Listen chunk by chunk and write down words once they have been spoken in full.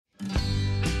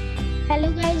Hello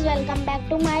guys, welcome back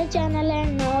to my channel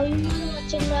and now you are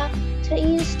watching a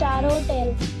 3-star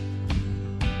hotel.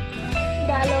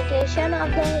 The location of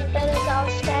the hotel is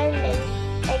outstanding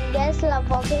and guests love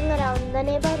walking around the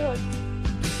neighborhood.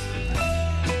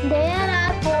 There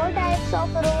are 4 types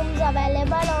of rooms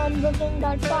available on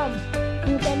booking.com.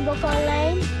 You can book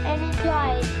online and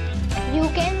enjoy it. You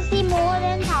can see more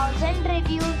than 1000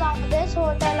 reviews of this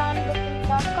hotel on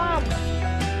booking.com.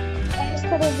 Its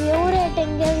review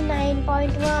rating is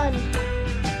 9.1,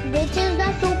 which is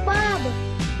the superb.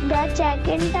 The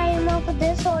check-in time of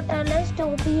this hotel is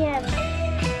 2 p.m.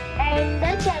 and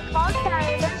the check-out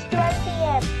time is 12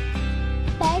 p.m.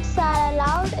 Pets are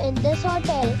allowed in this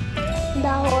hotel.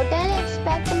 The hotel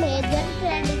accepts major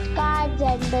credit cards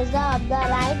and reserves the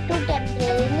right to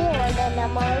temporarily hold an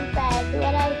amount prior to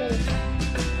arrival.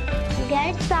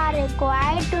 Guests are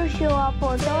required to show a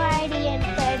photo ID and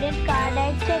credit card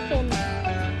at check-in.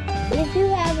 If you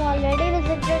have already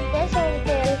visited this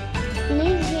hotel,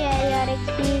 please share your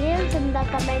experience in the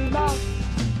comment box.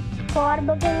 For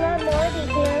booking or more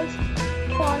details,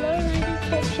 follow the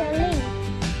description link.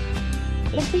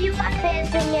 If you are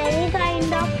facing any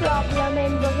kind of problem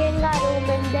in booking a room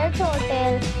in this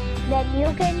hotel, then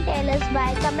you can tell us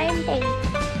by commenting.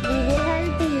 We will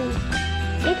help you.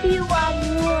 If you are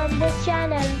new on this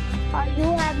channel or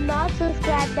you have not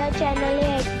subscribed the channel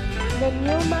yet, then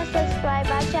you must subscribe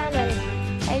our channel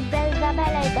and press the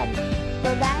bell icon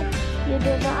so that you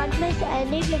do not miss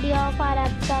any video of our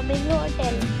upcoming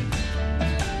hotel.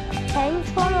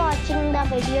 Thanks for watching the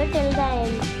video till the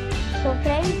end. So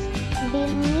friends,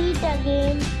 we'll meet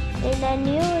again in a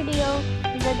new video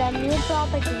with a new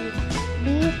property.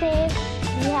 Be safe,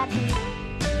 be happy.